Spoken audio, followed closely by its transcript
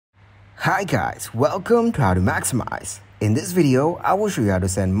Hi guys, welcome to How to Maximize. In this video, I will show you how to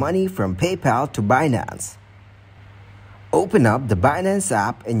send money from PayPal to Binance. Open up the Binance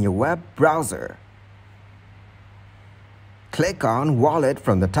app in your web browser. Click on Wallet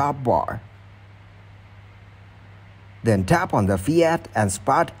from the top bar. Then tap on the Fiat and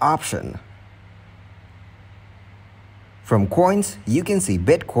Spot option. From Coins, you can see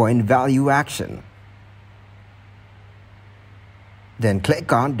Bitcoin Value Action. Then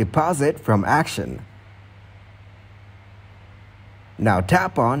click on Deposit from Action. Now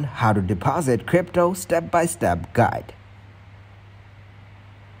tap on How to Deposit Crypto Step-by-Step Guide.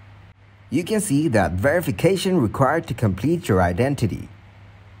 You can see that verification required to complete your identity.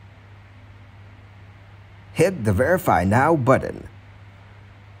 Hit the Verify Now button.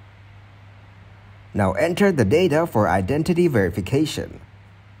 Now enter the data for identity verification.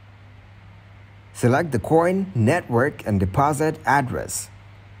 Select the coin, network, and deposit address.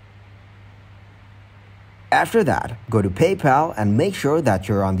 After that, go to PayPal and make sure that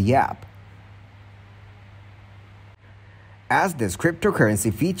you're on the app. As this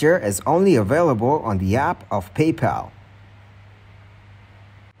cryptocurrency feature is only available on the app of PayPal.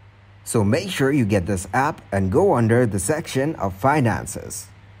 So make sure you get this app and go under the section of Finances.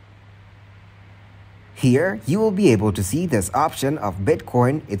 Here, you will be able to see this option of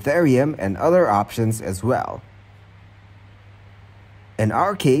Bitcoin, Ethereum, and other options as well. In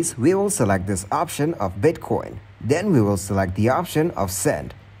our case, we will select this option of Bitcoin. Then we will select the option of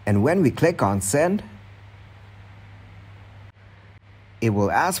Send. And when we click on Send, it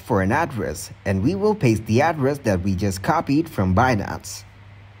will ask for an address, and we will paste the address that we just copied from Binance.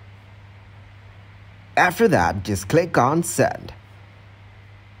 After that, just click on Send.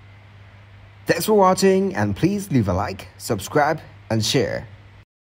 Thanks for watching, and please leave a like, subscribe, and share.